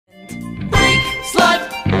Freak, slut,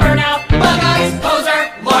 burnout, bug eyes,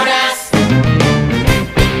 poser, lord-ass.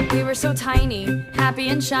 We were so tiny, happy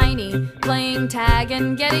and shiny, playing tag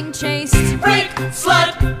and getting chased. Freak,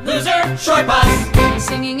 slut, loser, short bus.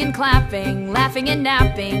 Singing and clapping, laughing and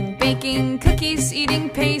napping, baking cookies, eating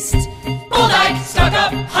paste. Old Ike, stuck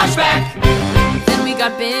up, hunchback. Then we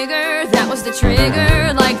got bigger, that was the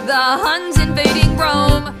trigger, like the Huns invading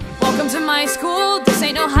Rome. Welcome to my school, this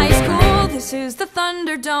ain't no high school, this is the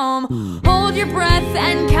Thunderdome. Hold your breath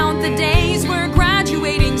and count the days, we're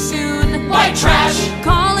graduating soon. White trash.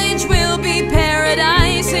 College will be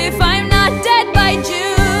paradise if I'm not dead by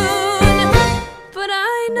June. But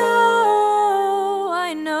I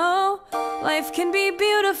know, life can be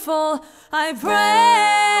beautiful. I pray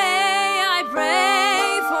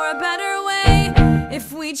for a better way.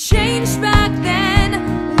 If we changed back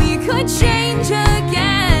then, we could change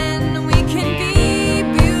again. We can be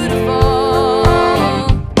beautiful.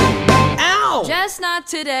 Ow! Just not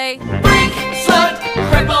today. Freak, slut,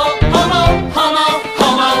 cripple, homo.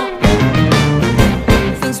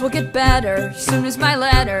 Things will get better soon as my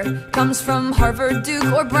letter comes from Harvard,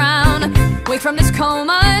 Duke, or Brown. Wake from this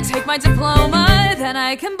coma, take my diploma, then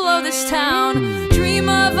I can blow this town. Dream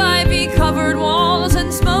of ivy-covered walls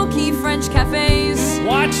and smoky French cafes.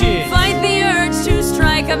 Watch it! Fight the urge to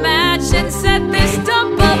strike a match and set this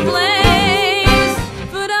dump ablaze.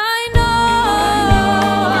 But I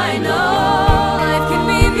know, life can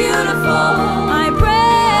be beautiful. I pray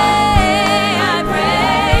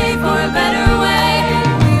for a better way.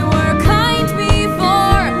 We were kind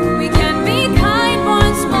before, we can be kind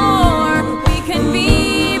once more. We can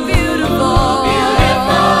be beautiful.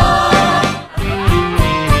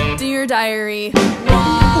 Dear diary,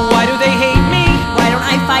 Why do they hate me? Why don't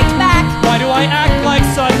I fight back? Why do I act like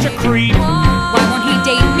such a creep? Why won't he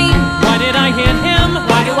date me? Why did I hit him?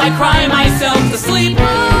 Why do I cry myself to sleep?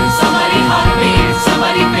 Somebody help me,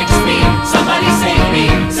 somebody fix me, somebody save me,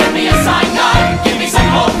 send me a sign, God, give me some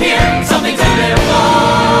hope here, something to live for.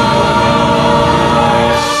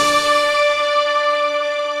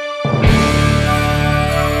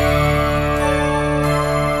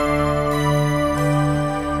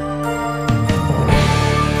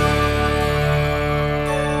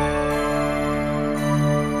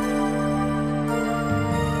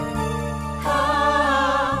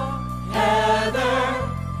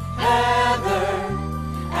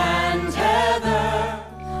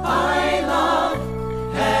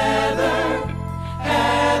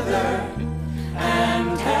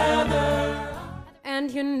 And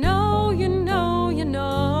you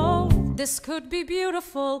know, this could be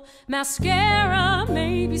beautiful. Mascara,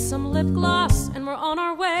 maybe some lip gloss, and we're on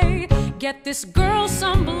our way. Get this girl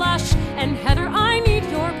some blush, and Heather, I need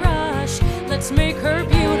your brush. Let's make her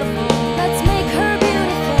beautiful. Let's make her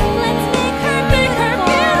beautiful. Let's make her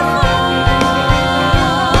beautiful.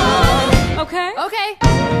 Okay? okay.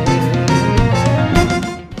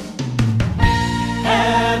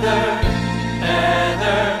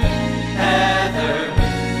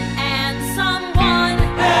 And someone.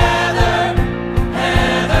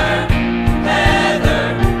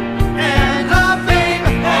 And a babe.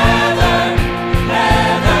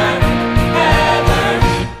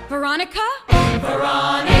 Veronica?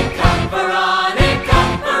 Veronica.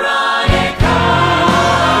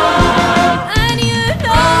 And you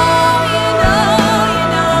know,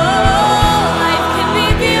 life can be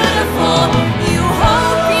beautiful. You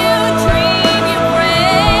hope, you dream, you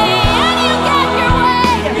pray, and you get your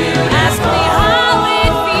way. Ask me how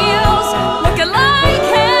it feels, looking like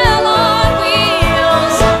hell on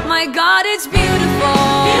wheels. My God, it's beautiful.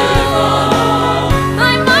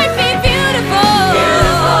 I might be beautiful.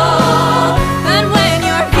 And when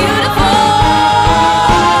you're beautiful,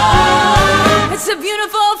 it's a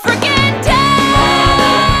beautiful freaking day.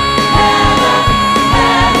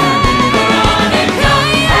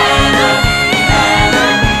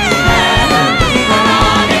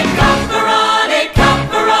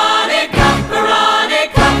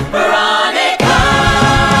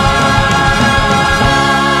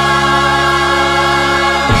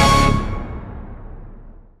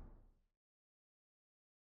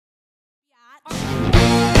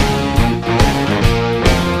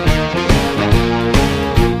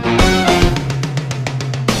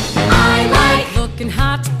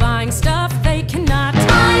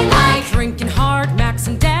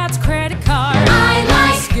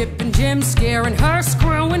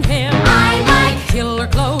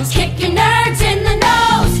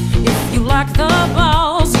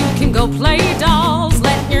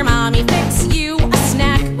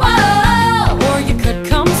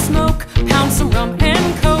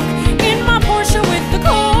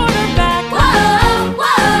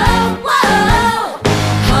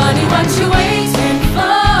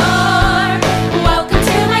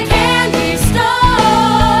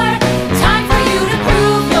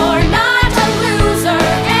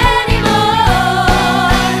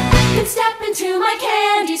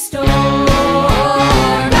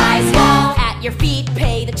 at your feet,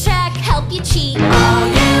 pay the check, help you cheat. All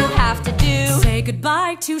you have to do, say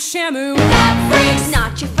goodbye to Shamu. That freak's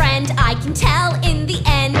not your friend, I can tell in the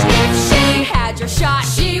end. If she had your shot,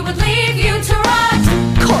 She would leave you to rot.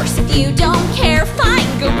 course if you don't care,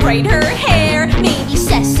 fine, go braid her hair. Maybe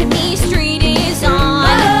Sesame Street is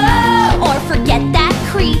on, or forget that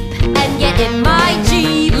creep and get in my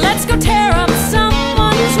Jeep. Let's go tear up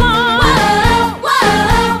someone's lawn. Whoa,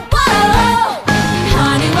 whoa, whoa.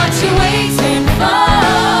 Honey, what you waiting for?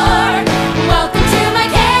 Welcome to my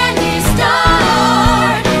candy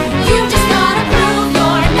store. You just gotta prove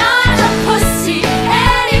you're not a pussy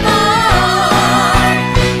anymore.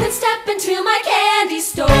 Then step into my candy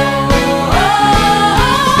store.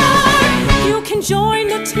 You can join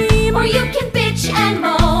the team, Or you can bitch and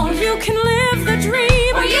moan, you can live the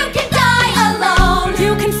dream, or you can die alone.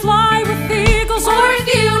 you can fly with eagles, or if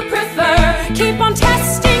you prefer, keep on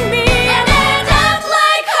testing me And end up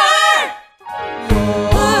like her.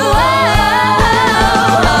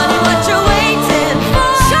 Honey, what you waiting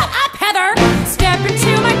for? Shut up, Heather! Step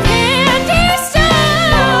into my candy store.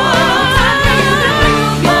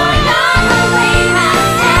 You're not a lame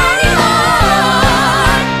ass anymore.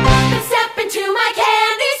 Then step into my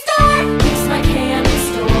candy store. It's my candy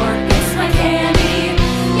store. It's my candy.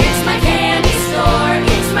 It's my candy store.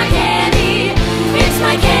 It's my candy. It's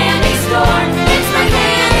my candy store. It's my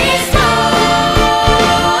candy store.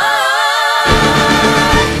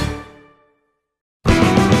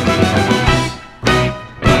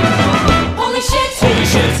 Holy shit! Holy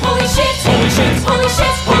shit! Holy shit! Holy shit! Holy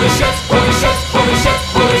shit! Holy shit! Holy shit! Holy shit!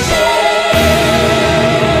 Holy shit!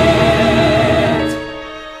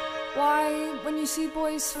 Why, when you see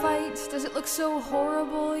boys fight, does it look so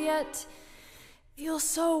horrible yet feel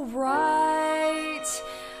so right?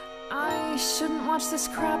 I shouldn't watch this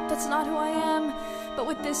crap, that's not who I am. But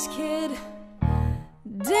with this kid,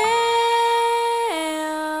 damn.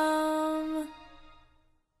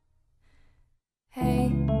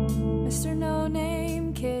 Hey, Mr. No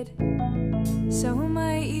Name Kid, so who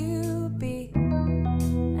might you be?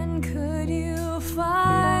 And could you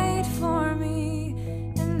fight for me?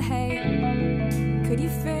 And hey, could you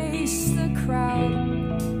face the crowd?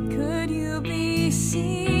 Could you be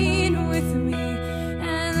seen with me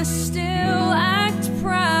and still act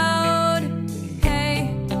proud?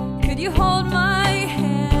 Hey, could you hold my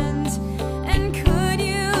hand? And could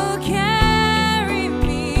you carry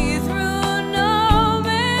me through no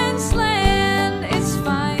man's land? It's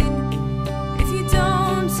fine if you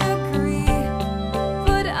don't agree,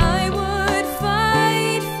 but I would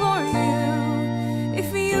fight for you if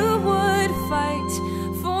you would fight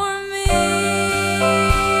for me.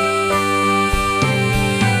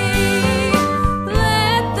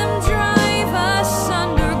 Let them drive us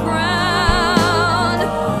underground.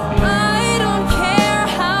 I don't care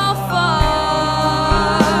how far.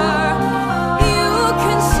 You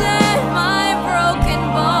can set my broken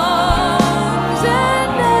bones,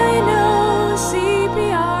 and I know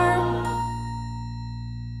CPR.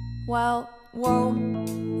 Well, whoa,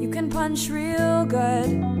 you can punch real good.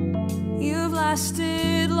 You've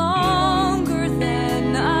lasted longer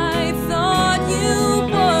than I thought you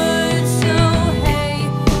would. So hey,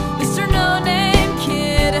 Mr. No Name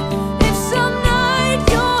Kid, if some night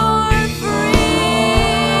you're free,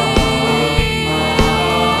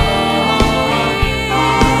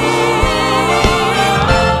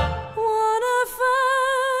 wanna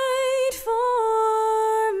fight for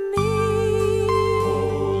me?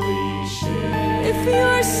 Holy shit! If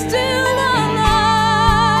you're still alive,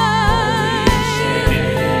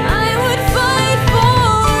 I would fight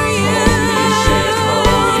for you.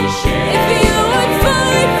 Holy shit! If you would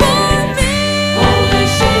fight for me. Holy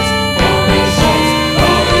shit! Holy shit!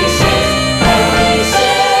 Holy shit! Holy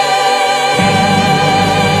shit!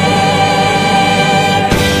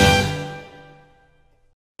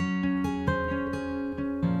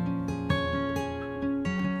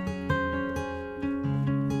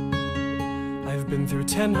 I've been through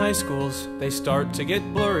 10 high schools, they start to get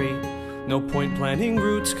blurry. No point planning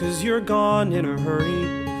routes, cause you're gone in a hurry.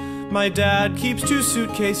 My dad keeps 2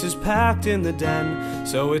 suitcases packed in the den,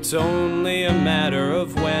 so it's only a matter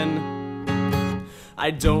of when.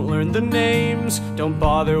 I don't learn the names, don't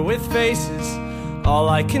bother with faces. All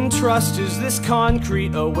I can trust is this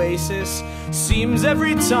concrete oasis. Seems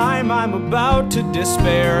every time I'm about to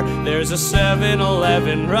despair, there's a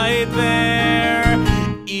 7-Eleven right there.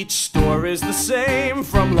 Each store is the same,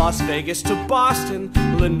 from Las Vegas to Boston.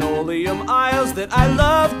 Linoleum aisles that I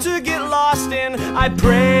love to get lost in. I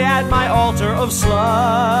pray at my altar of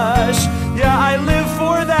slush. Yeah, I live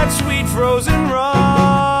for that sweet frozen rush.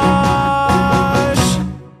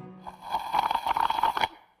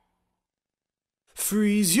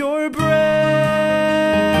 your brain.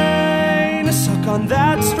 Suck on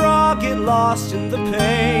that straw, get lost in the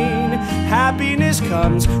pain. Happiness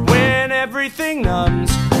comes when everything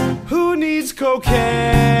numbs. Who needs cocaine?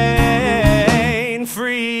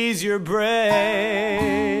 Freeze your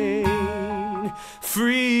brain.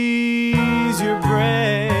 Freeze your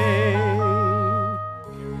brain.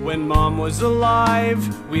 When Mom was alive,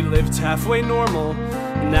 we lived halfway normal.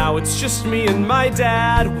 Now it's just me and my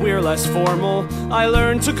dad, we're less formal. I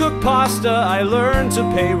learned to cook pasta, I learned to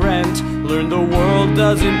pay rent. Learned the world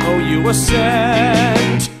doesn't owe you a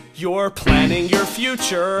cent. You're planning your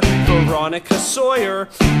future, Veronica Sawyer.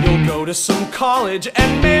 You'll go to some college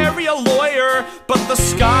and marry a lawyer. But the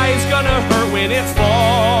sky's gonna hurt when it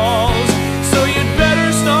falls, so you'd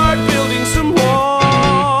better start building some walls.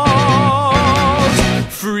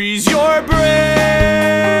 Freeze your brain.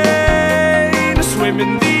 Swim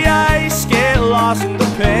in the ice, get lost in the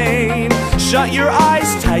pain. Shut your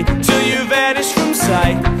eyes tight till you vanish from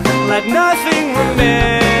sight. Let nothing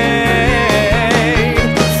remain.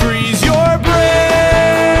 Freeze your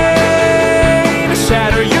brain.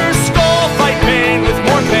 Shatter your skull, fight pain with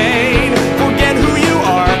more pain. Forget who you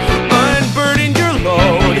are, unburden your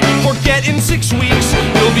load. Forget in 6 weeks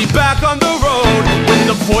you'll be back on the road. When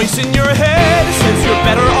the voice in your head says you're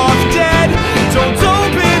better off dead, don't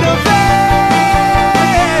open a vein.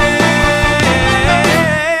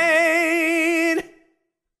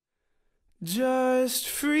 Just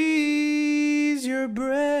freeze your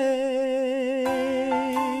brain.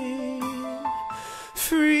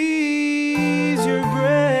 Freeze your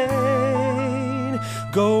brain.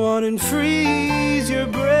 Go on and freeze your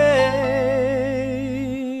brain.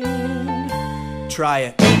 Try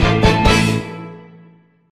it.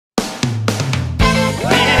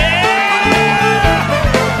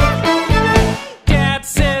 Dad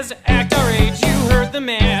says act our age, you heard the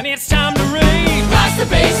man, it's time to rave. Blast the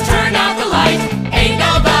bass, turn out the light, ain't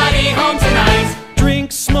nobody home tonight.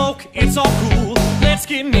 Drink, smoke, it's all cool. Let's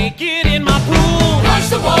get naked in my pool. Punch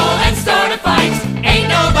the wall and start a fight, ain't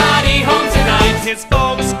nobody home tonight. His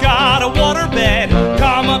folks got a waterbed.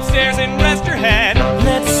 Come upstairs and rest your head.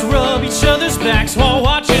 Let's rub each other's backs while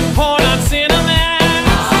watching porn on Cinemax.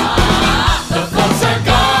 The folks are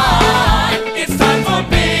gone, it's time for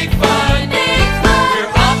big fun.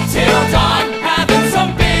 We're up till dawn, having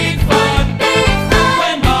some big fun.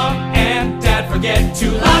 When Mom and Dad forget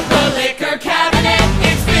to lock the liquor cabinet,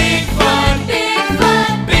 it's big fun.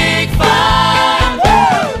 Big fun.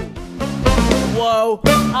 Whoa.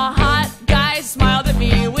 A hot guy smiled at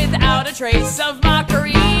me without a trace of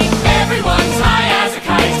mockery. Everyone's high as a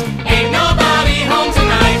kite, ain't nobody home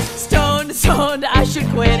tonight. Stoned, I should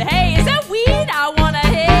quit. Hey, is that weed? I wanna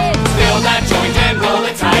hit. Fill that joint and roll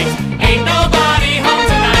it tight, ain't nobody home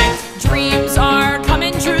tonight. Dreams are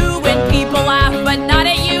coming true when people laugh, but not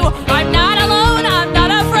at you. I'm not alone, I'm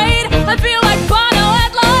not afraid. I feel like Bono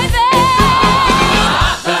at Live Aid.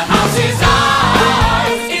 The house is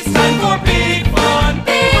ours, it's time for big fun.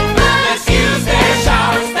 Let's use their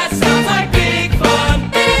showers, that sounds like big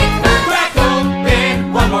fun. Crack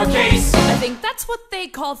open one more case. I think that's what they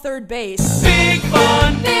call third base. Big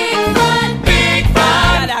fun, Big fun. big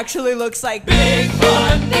fun. That actually looks like Big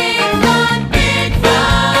fun, big fun. big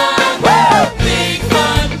fun. Big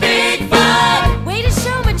fun, big fun. Way to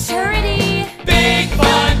show maturity. Big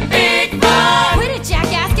fun, big fun. Way to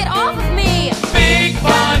jackass, get off of me. Big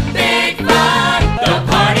fun, big fun. The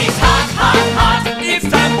party's hot, hot, hot. It's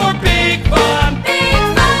time for big fun. Big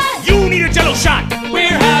fun. You need a Jello shot.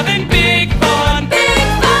 We're having big fun. Big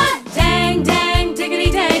fun. Dang, dang,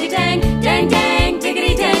 diggity, dang, dang, dang, dang,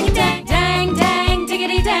 diggity, dang, dang, dang, dang,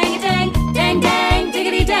 diggity, dang, dang, dang, dang,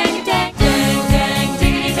 diggity, dang, dang, dang, dang,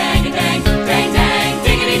 diggity, dang, dang, dang, dang,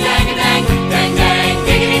 diggity, dang, dang, dang, dang,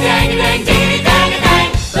 diggity, dang, dang, diggity, dang, dang.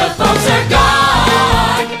 The folks are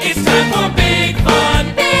gone. It's time for big fun.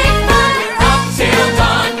 Big fun. We're up till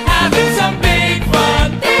dawn, having some big fun.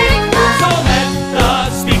 Big fun. So let the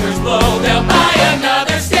speakers blow. They'll buy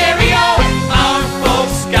another stereo. Our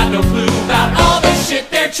folks got no clue about all the shit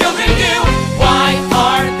their children do. Why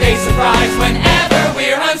are they surprised whenever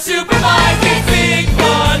we're unsupervised? It's big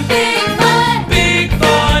fun. Big fun. Big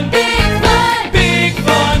fun. Big fun. Big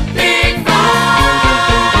fun. Big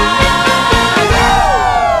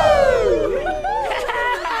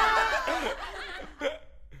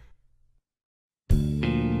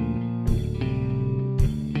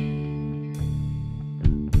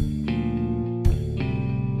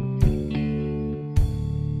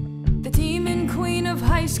The demon queen of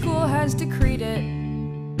high school has decreed it.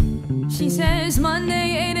 She says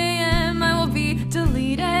Monday 8 a.m. I will be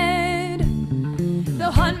deleted.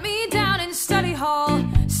 They'll hunt me down in study hall,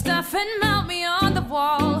 stuff and mount me on the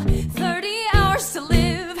wall.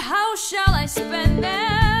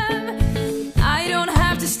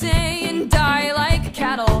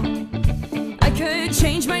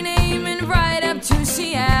 change my name and ride up to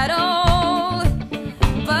Seattle.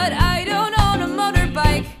 But I don't own a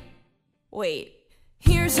motorbike. Wait,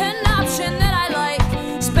 here's an option that I like.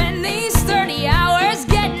 Spend these 30 hours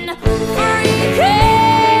getting free. Yeah,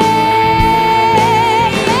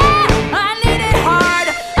 I need it hard.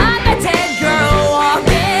 I'm a dead girl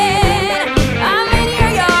walking. I'm in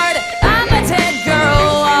your yard. I'm a dead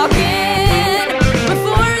girl walking.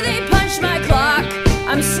 Before they punch my clock,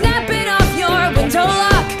 I'm snapping off your window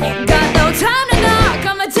lock. Got no time to knock.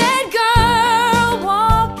 I'm a dead girl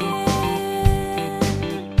walking.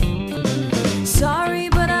 Sorry,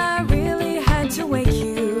 but I really had to wake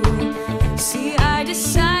you. See, I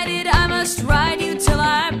decided I must ride you till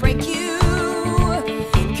I break you.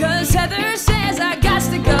 'Cause Heather says I got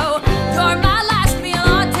to go. You're my last meal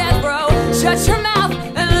on death row. Shut your mouth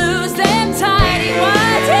and lose them tidy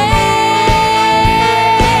white days.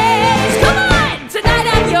 Come on, tonight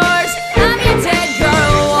I'm yours. I'm your dead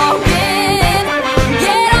girl walking.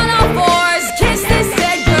 Get on all fours, kiss this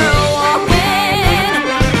dead girl walking.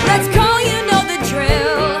 Let's go, you know the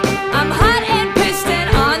drill. I'm hot and pissed and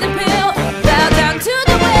on the pill. Bow down to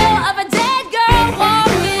the will of a dead girl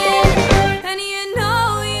walking. And you know,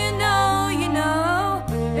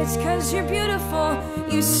 it's 'cause you're beautiful.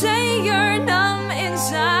 You say you're numb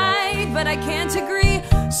inside, but I can't agree.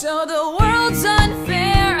 So the world's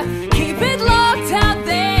unfair. Keep it locked out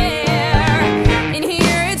there. In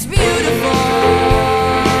here it's beautiful.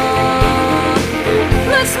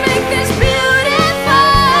 Let's make this beautiful.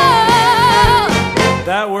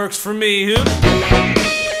 That works for me. Hoop.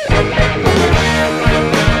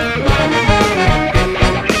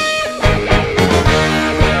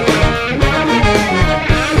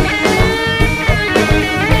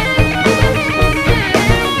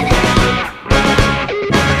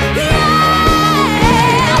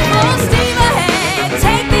 Yeah, full steam ahead.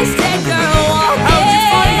 Take this dead girl walking. How'd you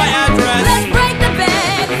find my address? Let's break the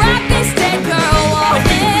bed. Rock this dead girl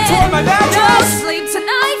walking. You tore my mattress? No sleep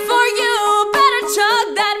tonight for you. Better chug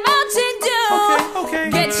that Mountain Dew. Okay.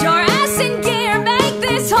 Get your ass in gear. Make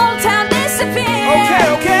this whole town disappear.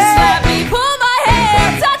 Okay. Slap me, pull my hair,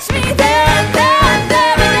 touch me there and there and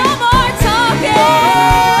there, and no more talking.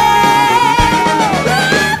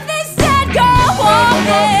 Love this dead girl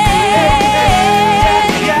walking.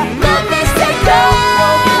 Love this dead girl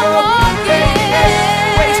walking.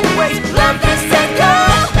 Love this dead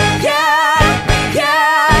girl. Yeah.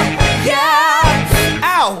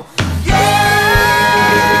 Ow!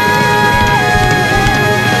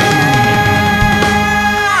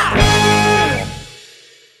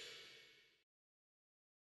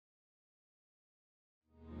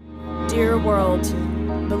 Dear world,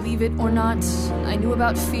 believe it or not, I knew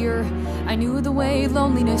about fear. I knew the way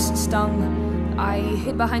loneliness stung. I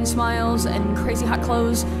hid behind smiles and crazy hot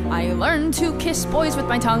clothes. I learned to kiss boys with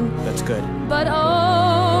my tongue. That's good. But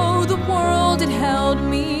oh, the world, it held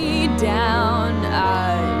me down.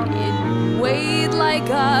 It weighed like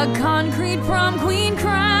a concrete prom queen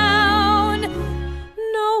crown.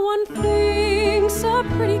 No one thinks a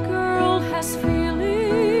pretty girl has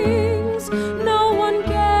feelings. No one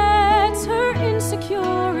gets her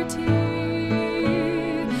insecurity.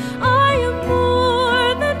 I am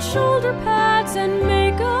more than shoulder pads and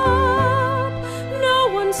makeup. No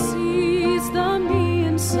one sees the me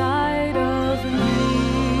inside of me.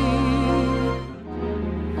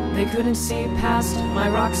 They couldn't see past my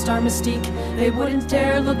rock star mystique. They wouldn't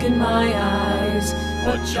dare look in my eyes.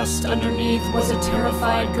 But just underneath was a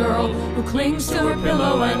terrified girl who clings to her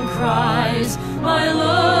pillow and cries. My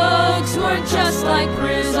looks were just like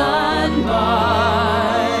prison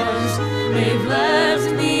bars. They've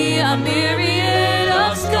left me a myriad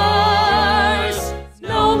of scars.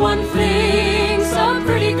 No one thinks a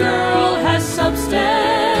pretty girl has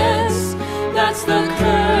substance. That's the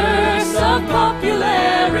curse of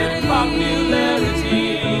popularity.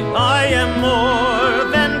 I am more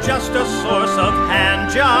than just a source of hand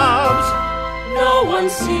jobs. No one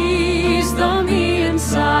sees the me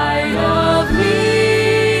inside of me.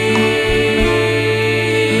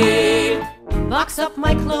 Box up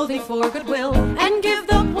my clothing for Goodwill and give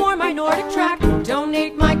the poor my Nordic track.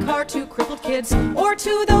 Donate my car to crippled kids or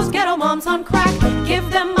to those ghetto moms on crack. Give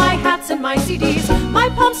them my hats and my CDs, my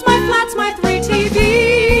pumps, my flats, my 3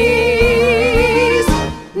 TVs.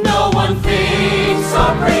 No one thinks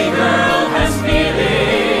a pretty girl has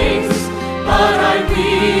feelings, but I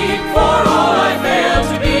weep for all I fail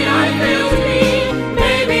to be.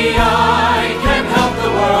 Maybe I can help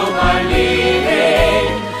the world by leaving.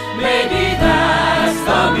 Maybe that's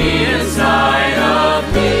the me inside of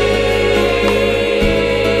me.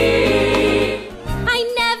 I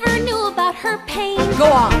never knew about her pain. Go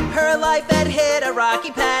on. Her life had hit a rock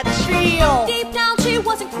Rocky Patent shield. Deep down, she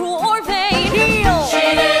wasn't cruel or vain. Heel. She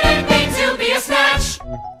didn't mean to be a snatch.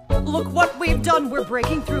 Look what we've done, we're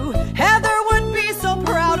breaking through. Heather would be so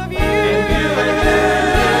proud of you.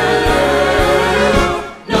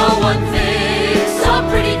 No one thinks a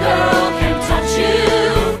pretty girl can touch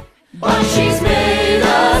you, but she's made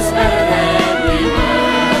us better than we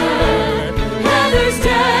were. Heather's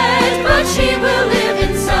dead, but she will live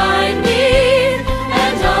inside me,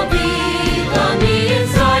 and I'll be on the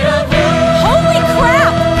inside of her. Holy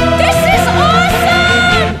crap! This is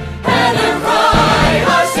awesome! Heather cried,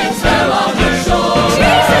 our sins fell on her shoulders.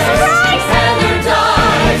 Jesus Christ! Heather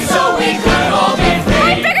died so we could all be I'm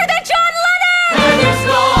free. bigger than John Lennon! Heather's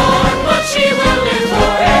gone, but she will live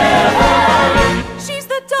forever. She's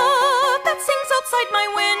the dove that sings outside my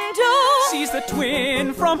window. She's the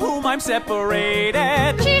twin from whom I'm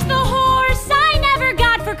separated. She's the horse I never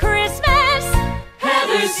got for Christmas.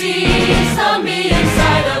 Heather sees the me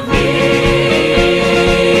inside of me.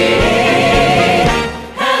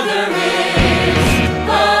 Heather is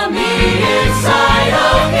the me inside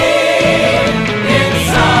of me.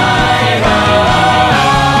 Inside of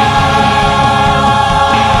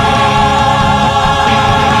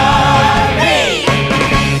me.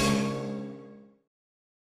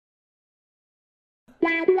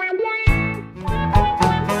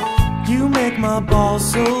 You make my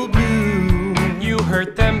balls so blue. You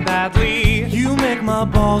hurt them badly. You make my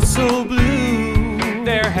balls so blue.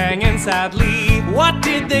 They're hanging sadly. What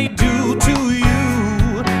did they do to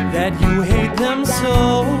you that you hate them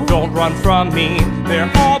so? Don't run from me.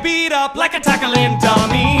 They're all beat up like a tackling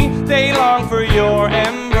dummy. They long for your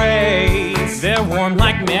embrace. They're warm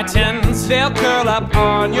like mittens. They'll curl up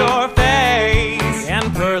on your face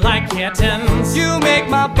and purr like kittens. You make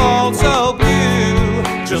my balls so blue.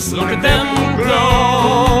 Just look at them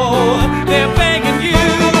glow. They're begging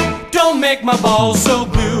you, don't make my balls so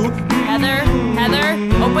blue. Heather,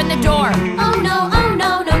 open the door. Oh no, oh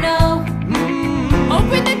no, no, no.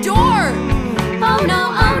 Open the door. Oh no,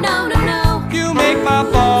 oh no, no, no. You make my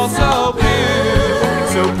balls so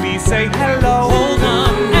blue. So please say hello. Hold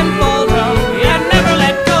on and fold them and never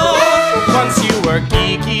let go. Once you were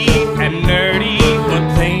geeky and nerdy, but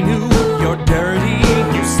they knew you're dirty.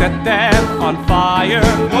 You set them on fire.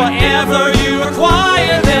 Whatever you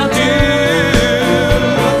require, they'll do.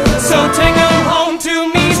 So take them home to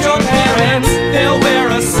meet your parents. They'll wear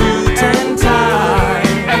a suit and tie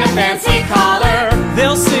and a fancy collar.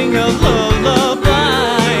 They'll sing a lullaby.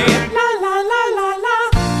 La la la la la.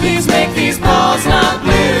 Please make these balls not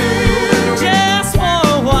blue. Just for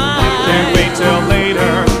a while. Can't wait till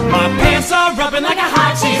later. My pants are rubbing like a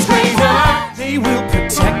hot cheese grater. They will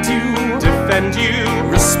protect you, defend you,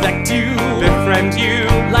 respect you, befriend you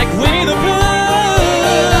like Winnie the Pooh.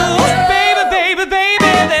 Baby, baby,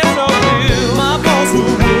 baby, they're so blue. My balls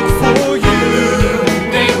will look for you.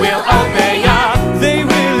 They will obey ya. They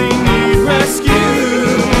really need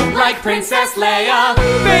rescue like Princess Leia.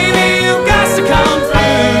 Baby, you got to come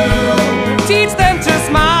through. Teach them to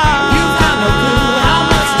smile. You've got no clue how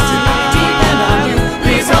much is to depend on you.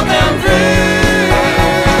 Please help them through.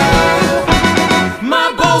 My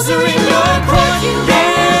balls are in your court.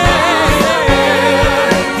 Yeah.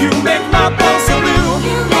 You make my balls so blue.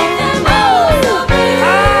 You make them all so blue.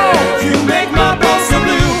 Oh, you make my balls so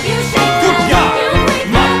blue. You shake them, Yeah, you break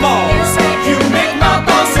my them, balls. You make my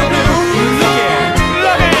balls so blue. Look at it,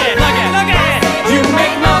 look at it, look at it, look at it. You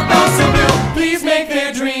make my balls so blue. Please make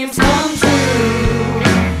their dreams come true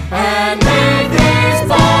and make these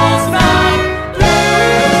balls not blue.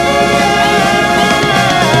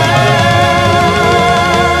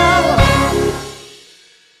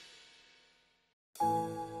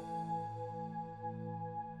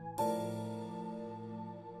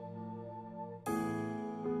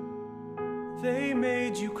 They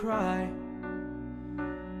made you cry,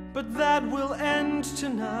 but that will end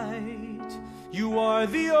tonight. You are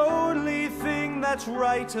the only thing that's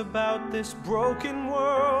right about this broken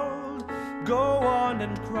world. Go on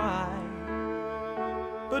and cry.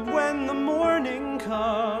 But when the morning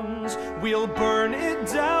comes, we'll burn it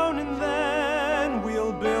down and then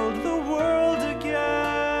we'll build the world again.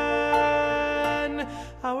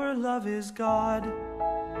 Our love is God.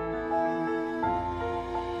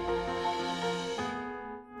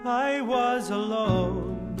 I was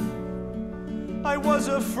alone. I was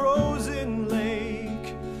a frozen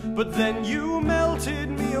lake, but then you melted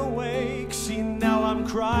me awake. See, now I'm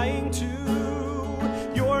crying too.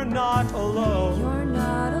 You're not alone. You're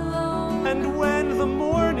not alone. And when the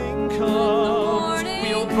morning comes,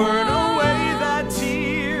 we'll burn away that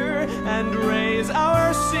tear and raise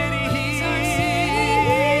our city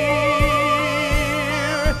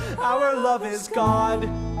here. Our love is God.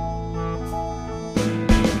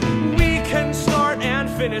 We can start and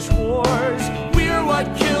finish wars. We're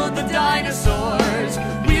what killed the dinosaurs.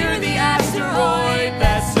 We're the asteroid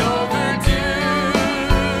that's overdue.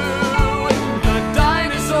 The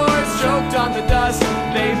dinosaurs choked on the dust.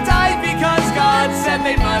 They died because God said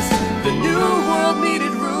they must. The new world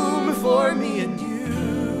needed room for me and you.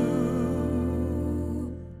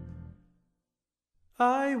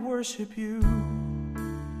 I worship you.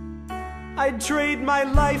 I'd trade my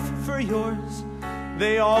life for yours.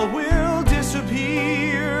 They all will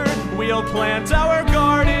disappear. We'll plant our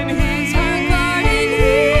garden here.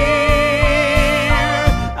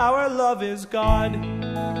 Our love is God.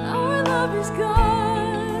 Our love is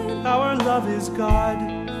God. Our love is God.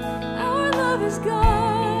 Our love is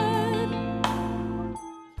God.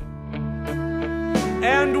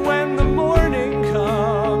 And when the morning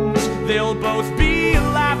comes, they'll both be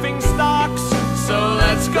laughing stocks. So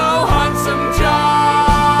let's go hunt some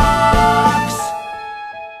jocks.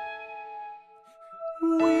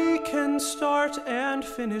 We can start and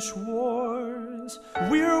finish wars.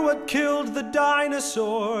 We're what killed the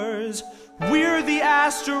dinosaurs. We're the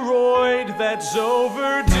asteroid that's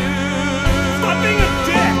overdue. Stop being a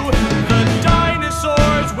dick! The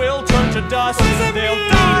dinosaurs will turn to dust. They'll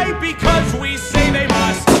die because we say they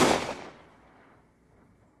must.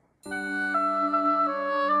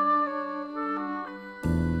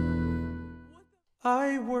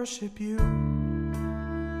 I worship you.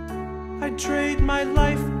 I'd trade my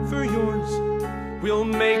life for yours. We'll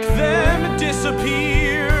make them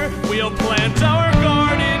disappear. We'll plant our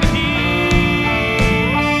garden here.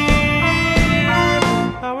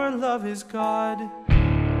 Our love is God.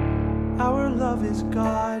 Our love is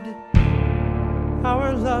God.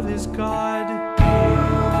 Our love is God.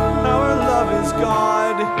 Our love is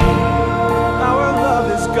God. Our love is God. Our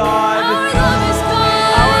love is God. Our love is God.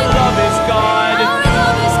 Our love is God.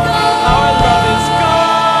 Our love is God.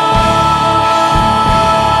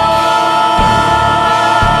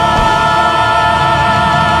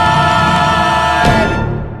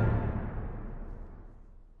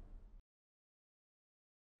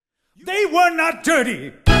 They were not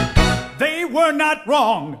dirty. They were not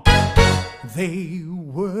wrong. They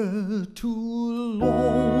were two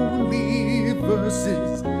lonely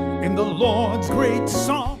verses in the Lord's great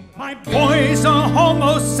song. My boys are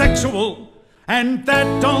homosexual, and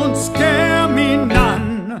that don't scare me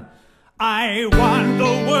none. I want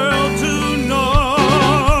the world to know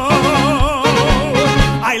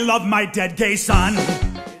I love my dead gay son.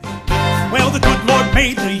 Well, the good Lord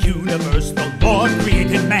made the universe, the Lord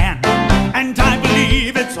created man, and I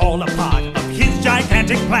believe it's all a part of his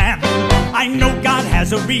gigantic plan. I know God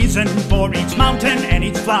has a reason for each mountain and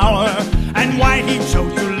each flower, and why he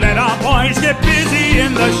chose to let our boys get busy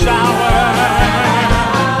in the shower.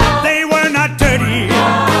 They were not dirty,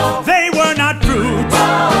 they were not brutes,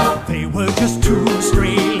 they were just two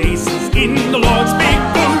stray laces in the Lord's big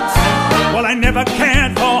boots. Well, I never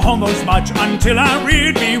cared for homos much until I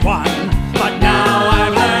reared me one, but now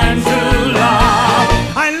I've learned to love.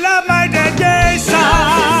 I love my dead gay son.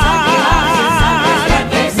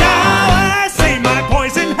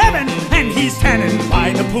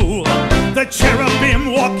 Pool. The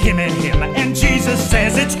cherubim walk him and him, and Jesus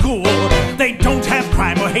says it's cool. They don't have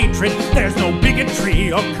crime or hatred, there's no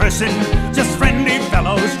bigotry or cursing, just friendly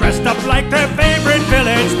fellows dressed up like their favorite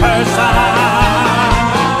village person.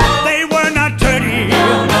 They were not dirty,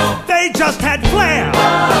 they just had flair.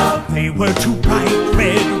 They were two bright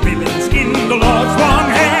red ribbons in the Lord's long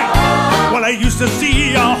hair. Well, I used to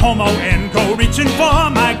see a homo and go reaching for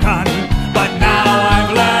my gun, but now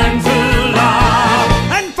I've learned to love.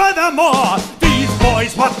 Furthermore, these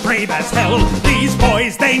boys were brave as hell. These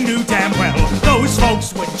boys, they knew damn well those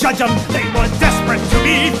folks would judge them. They were desperate to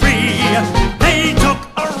be free. They took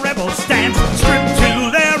a rebel stance, stripped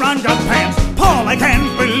to their underpants. Paul, I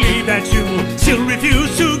can't believe that you still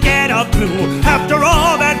refuse to get a clue. After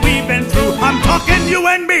all that we've been through, I'm talking you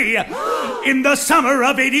and me in the summer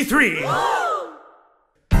of '83.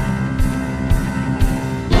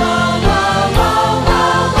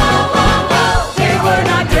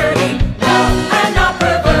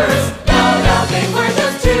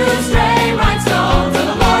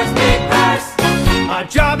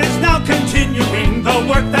 Job is now continuing the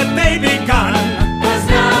work that they begun. 'Cause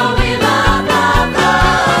now we love, love,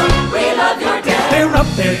 love. We love your dead. They're up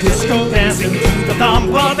there disco dancing to the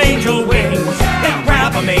thump of angel wings. They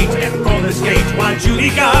grab a mate and roller skate while Judy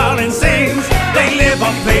Garland sings. They live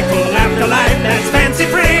a playful afterlife that's fancy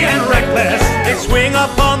free and reckless. They swing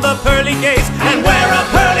up on the pearly gates and wear a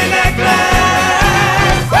pearly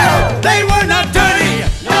necklace. Woo! They were not dirty,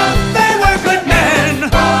 no. They were good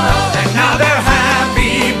men, and now they're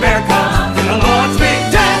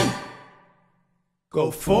Go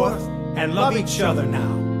forth and love each other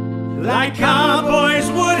now, like cowboys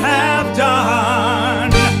would have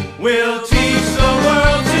done. We'll teach the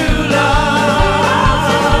world to love,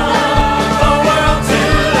 the world to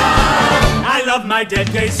love. I love my dead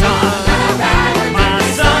gay son, my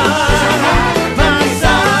son, my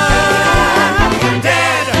son,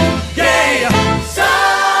 dead gay son.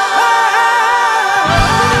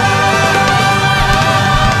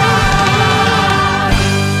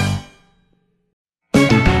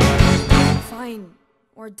 Fine.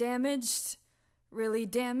 We're damaged. Really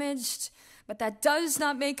damaged. But that does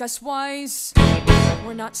not make us wise.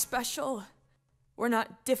 We're not special. We're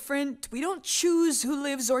not different. We don't choose who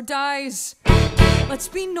lives or dies. Let's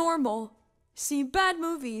be normal. See bad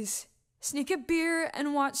movies. Sneak a beer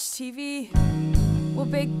and watch TV. We'll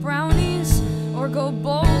bake brownies or go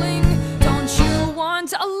bowling. Don't you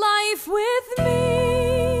want a life with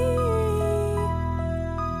me?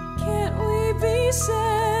 Can't we be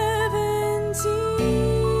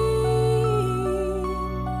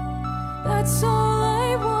 17? That's all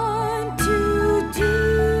I want to do.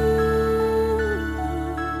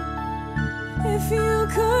 If you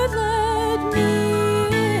could let me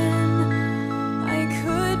in, I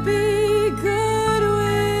could be good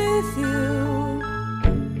with you.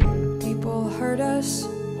 People hurt us,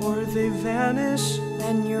 Or they vanish.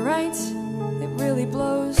 and you're right, it really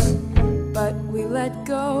blows. But we let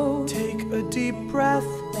go, Take a deep breath.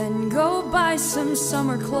 then go buy some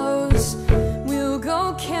summer clothes. We'll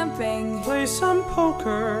go camping, Play some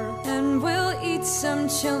poker. and we'll eat some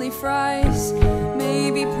chili fries.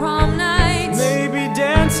 Maybe prom night. Maybe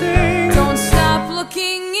dancing. Don't stop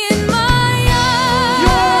looking in my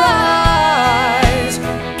Your eyes.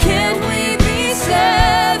 eyes. Can't we be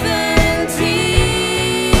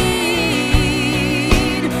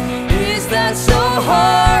 17? Is that so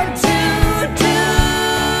hard to do?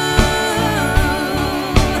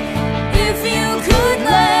 If you could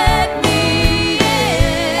let me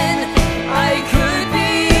in, I could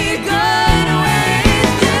be good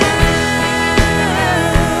with you.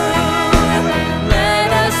 Let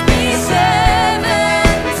us be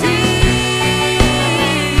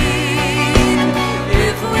 17.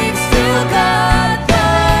 If we've still got the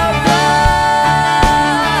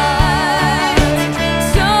right.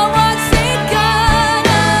 So what's it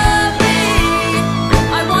gonna be?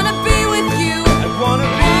 I wanna be with you. I wanna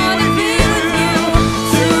be Wanna be with you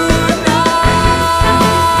tonight.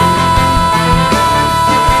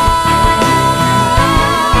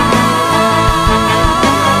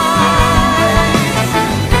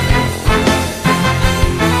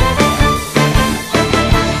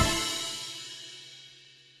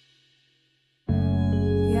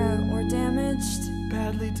 Yeah, we're damaged,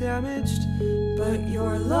 badly damaged. but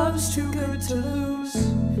your love's too good to lose.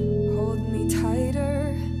 Hold me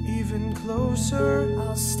tighter, Even closer.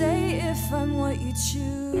 I'll stay if I'm what you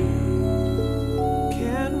choose.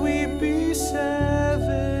 Can we be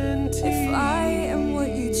 17? If I am what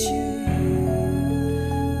you choose.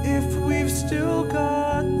 If we've still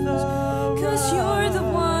got the 'Cause you're the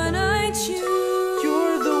one I choose.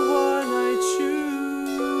 You're the one I choose.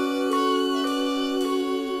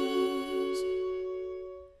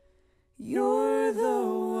 You're the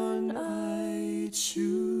one I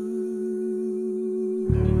choose.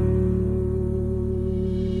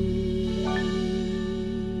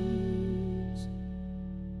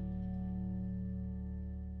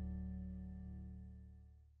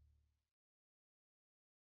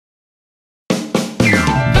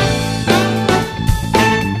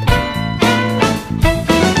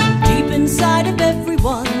 Deep inside of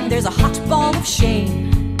everyone, there's a hot ball of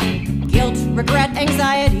shame. Guilt, regret,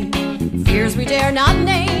 anxiety, fears we dare not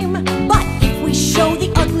name. But if we show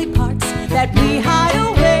the ugly parts that we hide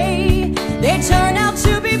away, they turn out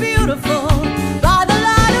to be beautiful by the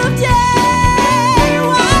light of day.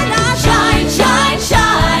 Why not shine, shine,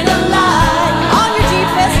 shine a light on your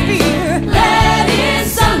deepest fear? Let in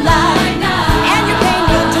sunlight and your pain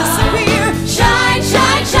will disappear. Shine,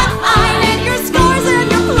 shine, shine, and your scars and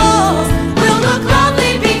your flaws will look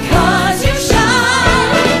lovely because you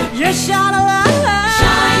shine. You shine a light.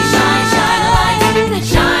 Shine, shine, shine a light.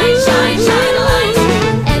 Shine, shine, shine a light.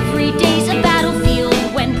 Every day's a battlefield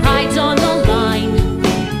when pride's on the line.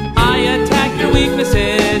 I attack your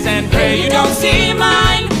weaknesses and pray you don't see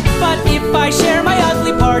mine. But if I share my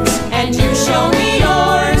ugly parts And you show me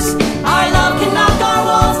yours, our love can knock our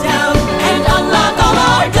walls down and unlock all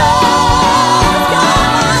our doors.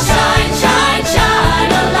 Come on, shine, shine,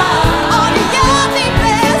 shine a light on your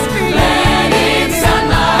deepest fear. Let in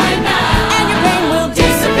sunlight now, and your pain will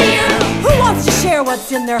disappear. Who wants to share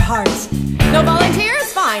what's in their hearts? No volunteers?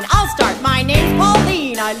 Fine, I'll start. My name's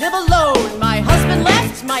Pauline. I live alone. My husband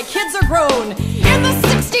married, my kids are grown. In the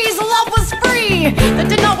 60s, love was free. That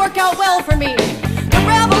did not work out well for me. The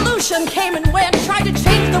revolution came and went, tried to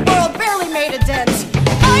change the world, barely made a dent.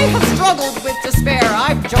 I have struggled with despair.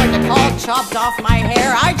 I've joined a cult, chopped off my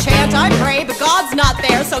hair. I chant, I pray, but God's not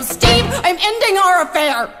there. So Steve, I'm ending our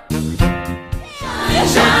affair.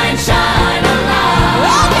 Shine, shine a light.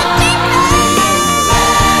 I'll get deep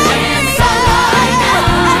Let it sunlight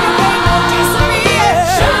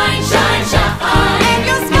shine, shine, shine. and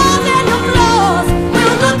your smiles and your flaws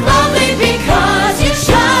will look lovely because you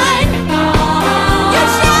shine. You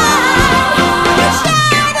shine. You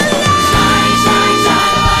shine a light. Shine, shine, shine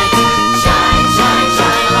a light. Shine, shine,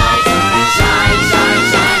 shine a light. Shine, shine,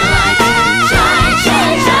 shine a light.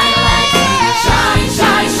 Shine,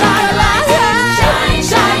 shine, shine a light. Shine,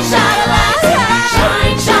 shine, shine a light.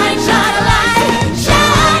 Shine, shine, shine a light.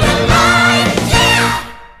 Shine a light. Yeah!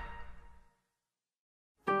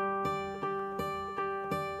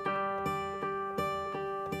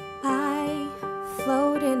 I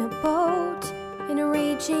float in a boat in a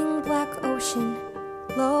raging black ocean,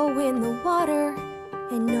 low in the water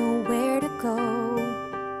and nowhere to go.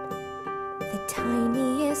 The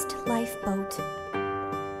tiniest lifeboat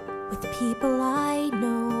with people I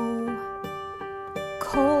know.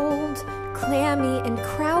 Cold, clammy and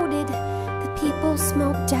crowded, the people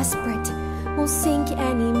smell desperate, will sink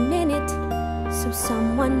any minute, so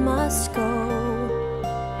someone must go.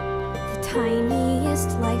 The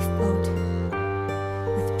tiniest lifeboat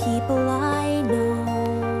with people I know.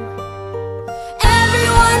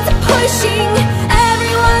 Everyone's pushing,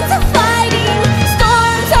 everyone's fighting.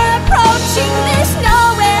 Storms are approaching, there's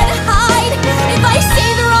nowhere to hide. If I say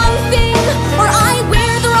the wrong thing or I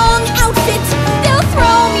wear the wrong outfit, they'll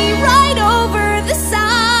throw me right over the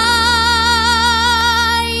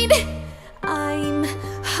side. I'm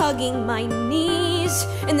hugging my knees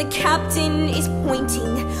and the captain is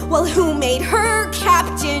pointing. Well, who made her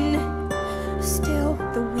captain? Still,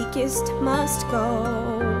 the weakest must go.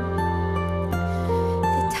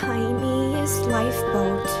 The tiniest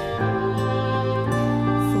lifeboat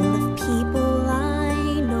full of people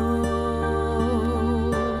I know.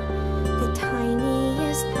 The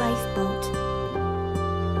tiniest lifeboat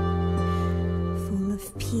full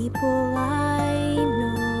of people I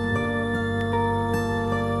know.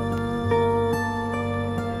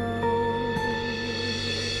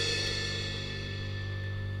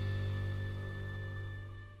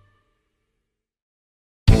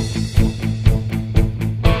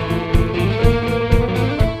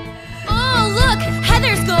 Oh, look,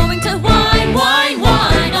 Heather's going to wine, wine,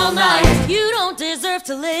 wine all night. You don't deserve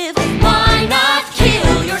to live. Why not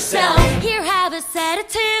kill yourself? Here, have a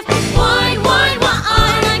sedative. Wine, wine,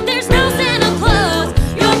 wine, like there's no Santa Claus.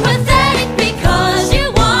 You're pathetic because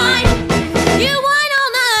you whine. You whine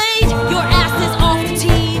all night. Your ass is off the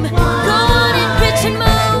team. Go on and bitch and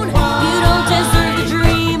moan. You don't deserve the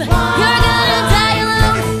dream. You're gonna die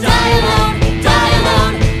alone, die alone, die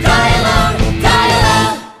alone, die alone, die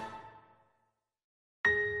alone.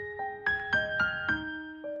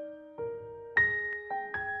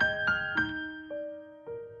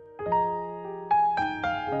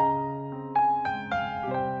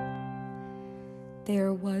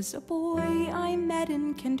 There was a boy I met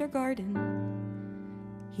in kindergarten.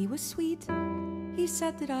 He was sweet, he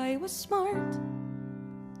said that I was smart.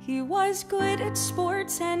 He was good at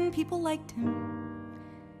sports and people liked him.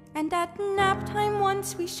 And at nap time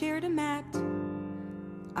once we shared a mat.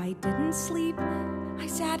 I didn't sleep, I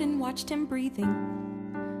sat and watched him breathing.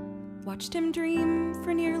 Watched him dream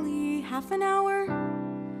for nearly half an hour.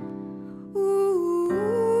 Ooh.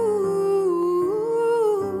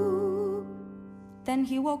 Then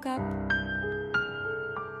he woke up.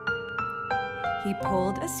 He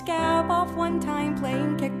pulled a scab off one time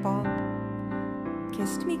playing kickball.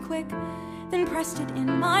 Kissed me quick, then pressed it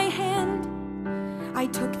in my hand. I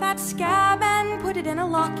took that scab and put it in a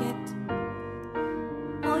locket.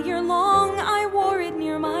 All year long I wore it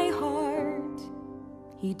near my heart.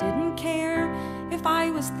 He didn't care if I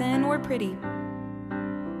was thin or pretty,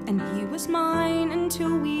 and he was mine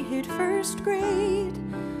until we hit first grade.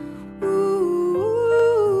 Ooh.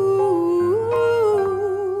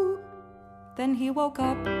 Then he woke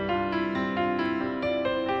up.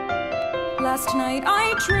 Last night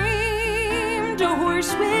I dreamed a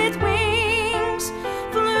horse with wings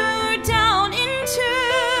flew down into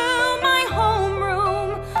my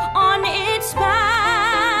homeroom. On its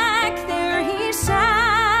back there he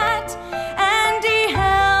sat, and he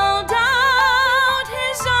held out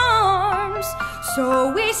his arms.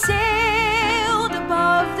 So we sailed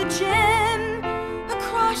above the gym,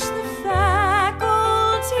 across the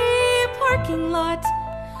faculty parking lot.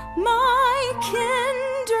 My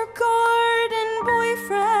kin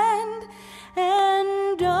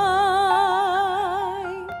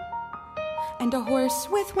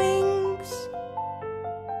with wings.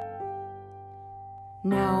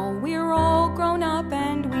 Now we're all grown up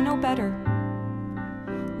and we know better.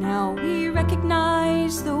 Now we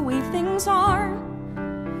recognize the way things are.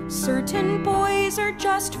 Certain boys are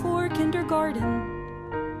just for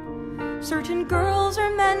kindergarten. Certain girls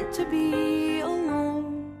are meant to be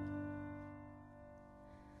alone.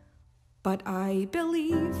 But I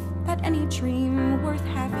believe that any dream worth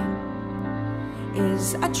having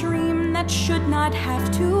is a dream that should not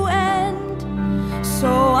have to end. So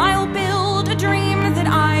I'll build a dream that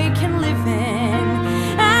I can live in,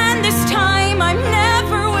 and this time I'm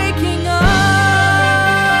never waking up.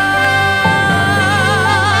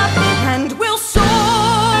 And we'll soar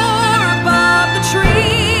above the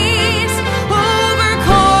trees, over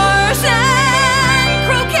cars and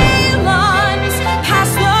croquet lawns,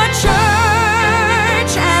 past the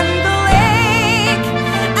church and the lake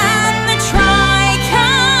and the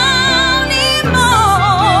Tri-County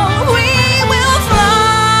Mall. We will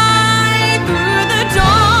fly through the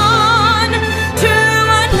dawn to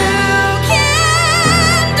a new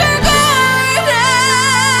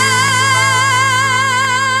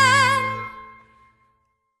kindergarten,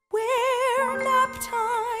 where nap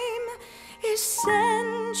time is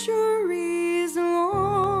centuries long.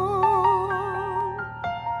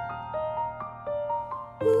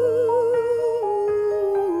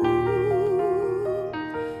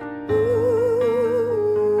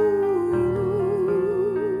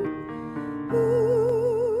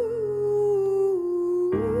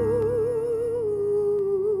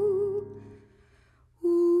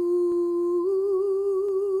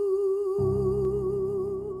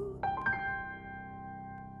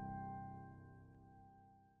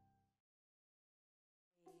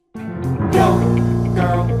 Go,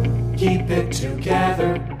 girl, keep it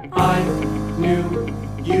together. I knew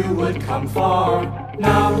you would come far.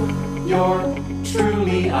 Now you're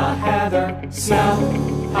truly a Heather. Smell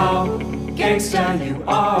how gangsta you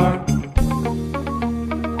are.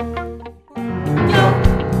 Yo,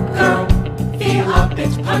 girl, feel a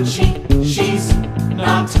bit punchy. She's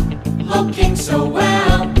not looking so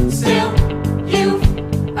well. Still, you've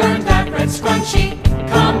earned that red scrunchie.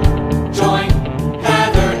 Come join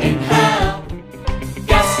Heather in hell.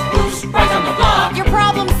 Guess who's right on the block? Your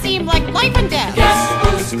problems seem like life and death. Guess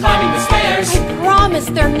who's climbing the stairs? I promise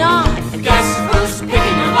they're not. Guess who's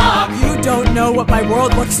picking your lock? You don't know what my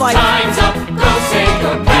world looks like. Time's up, go say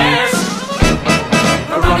your prayers.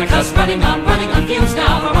 Veronica's running on fumes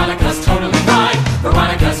now. Veronica's totally fried.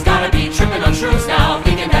 Veronica's gotta be tripping on shrooms now,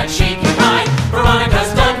 thinking that she can ride.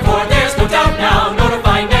 Veronica's done for, there's no doubt now.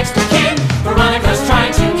 Notify next of kin. Veronica's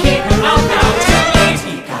trying to keep him out now. Too late,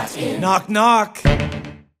 he got in. Knock, knock.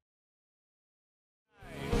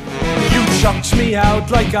 You chucked me out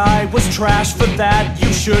like I was trash. For that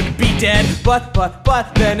you should be dead. But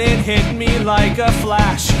then it hit me like a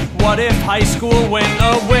flash. What if high school went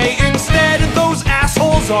away instead? Those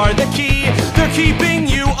assholes are the key. They're keeping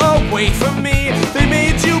you away from me. They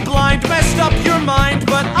made you blind, messed up your mind,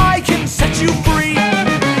 but I can set you free.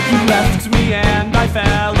 You left me and I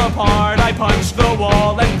fell apart. I punched the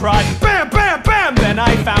wall and cried, bam, bam, bam. Then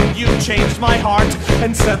I found you changed my heart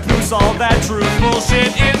and set loose all that truth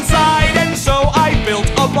bullshit inside. And so I built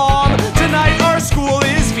a bomb. Tonight our school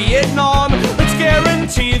is Vietnam. Let's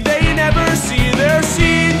guarantee they never see their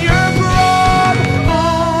senior prom.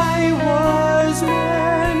 I was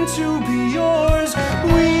meant to be yours.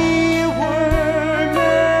 We were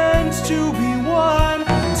meant to be one.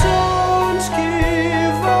 Don't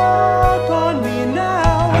give up on me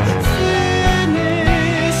now.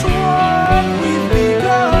 Finish what we've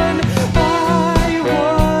begun. I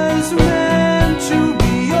was meant to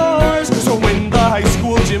be yours. So when the high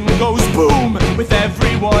school gym goes boom, with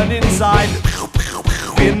everyone inside,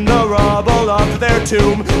 in the rubble of their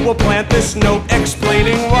tomb, we'll plant this note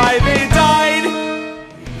explaining why they died.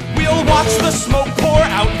 We'll watch the smoke pour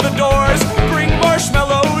out the doors, bring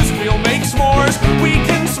marshmallows, we'll make s'mores. We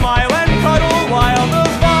can smile and cuddle while the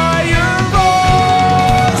fire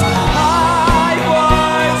roars. I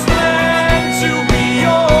was meant to be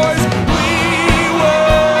yours. We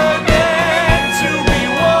were meant to be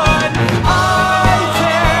one. I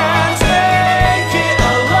can't make it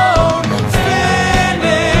alone.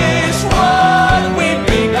 Finish what we've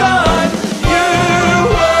begun. You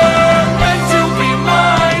were meant to be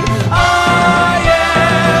mine. I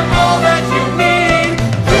am all that you need.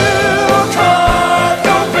 You carve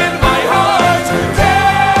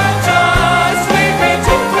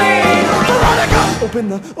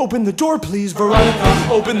Open the door, please, Veronica.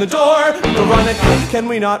 Open the door, Veronica. Can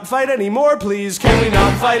we not fight anymore, please? Can we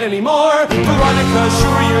not fight anymore? Veronica,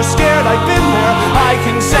 sure you're scared, I've been there. I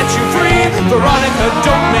can set you free. Veronica,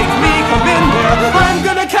 don't make me come in there. I'm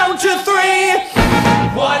gonna count to 3.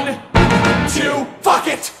 1, 2, fuck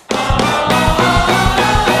it!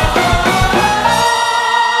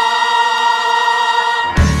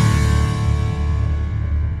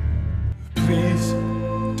 Please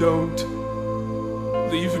don't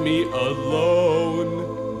leave me alone.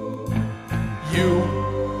 You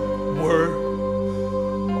were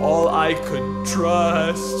all I could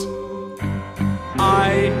trust.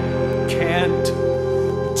 I can't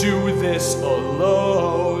do this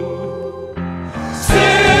alone. Still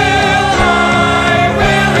I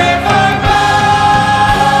will remember.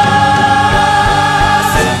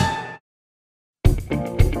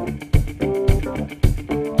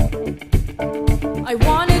 I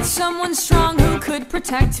wanted someone strong who could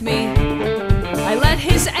protect me. I let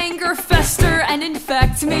his anger fester and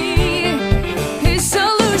infect me. His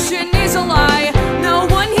solution is a lie. No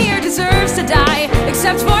one here deserves to die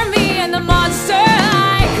except for me and the monster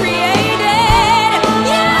I created.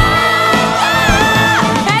 Yeah!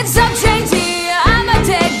 Heads up, JD, I'm a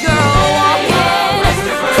dead girl walking.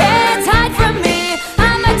 Can't hide from me,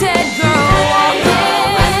 I'm a dead girl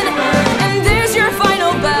walking. And there's your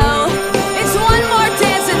final bell. It's one more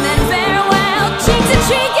dance and then farewell. Cheek to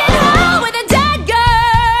cheek in hell with a dead girl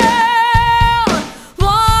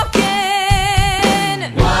walking.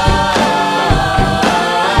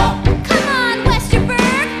 Come on,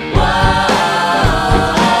 Westerberg.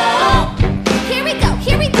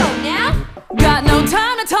 Here we go now. Got no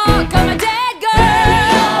time to talk, I'm a dead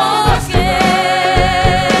girl walking.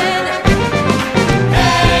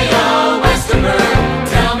 Hey, oh, Westerberg,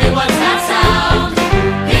 tell me what's that sound?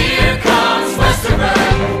 Here comes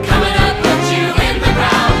Westerberg, coming up, put you in the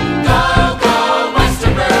ground. Go, go,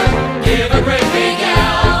 Westerberg, give a great big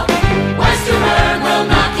yell. Westerberg will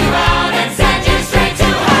knock you out and send you straight to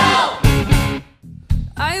hell.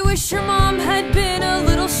 I wish your mom had been a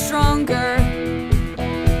little stronger.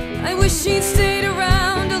 I wish she'd stayed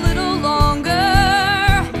around a little longer.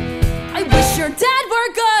 I wish your dad were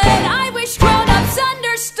good. I wish grown-ups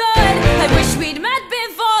understood. I wish we'd met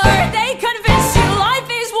before they convinced you life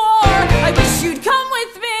is war. I wish you'd come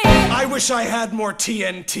with me. I wish I had more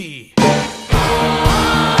TNT.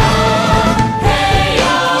 Hey,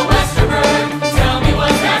 oh, Westerberg, tell me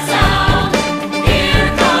what's that sound? Here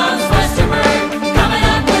comes Westerberg, coming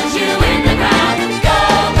up, put you in the ground. Go,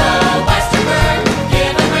 go, Westerberg,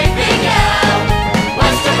 give a great big yell.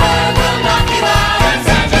 Westerberg will knock you out and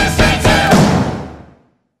send you straight to.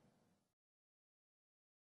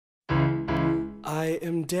 I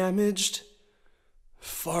am damaged,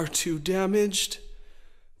 far too damaged,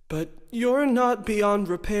 but you're not beyond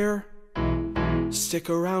repair. Stick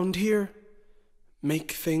around here,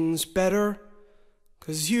 make things better,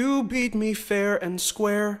 'cause you beat me fair and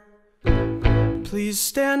square. Please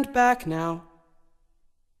stand back now,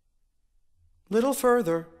 little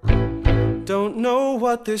further. Don't know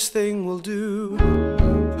what this thing will do.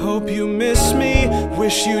 Hope you miss me,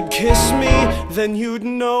 wish you'd kiss me, then you'd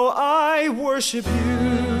know I worship you.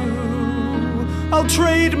 I'll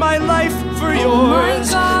trade my life for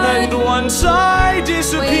yours, and once I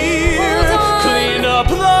disappear, clean up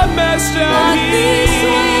the mess down here.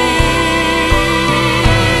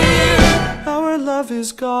 Our love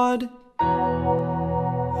is God.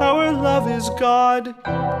 Our love is God.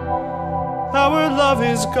 Our love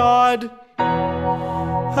is God.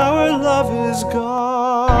 Our love is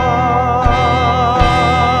God.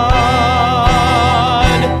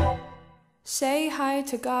 Say hi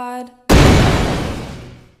to God.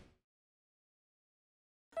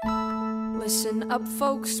 Listen up,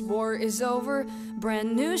 folks, war is over.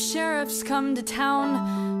 Brand new sheriffs come to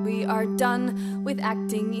town. We are done with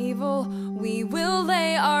acting evil. We will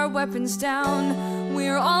lay our weapons down.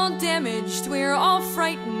 We're all damaged, we're all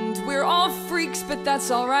frightened, we're all freaks, but that's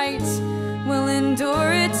alright. We'll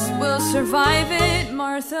endure it, we'll survive it.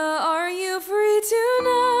 Martha, are you free tonight?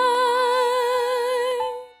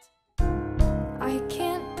 I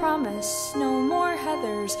can't promise no more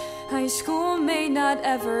Heathers. High school may not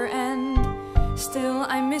ever end. Still,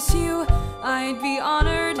 I miss you. I'd be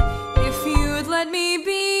honored if you'd let me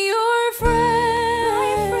be your friend.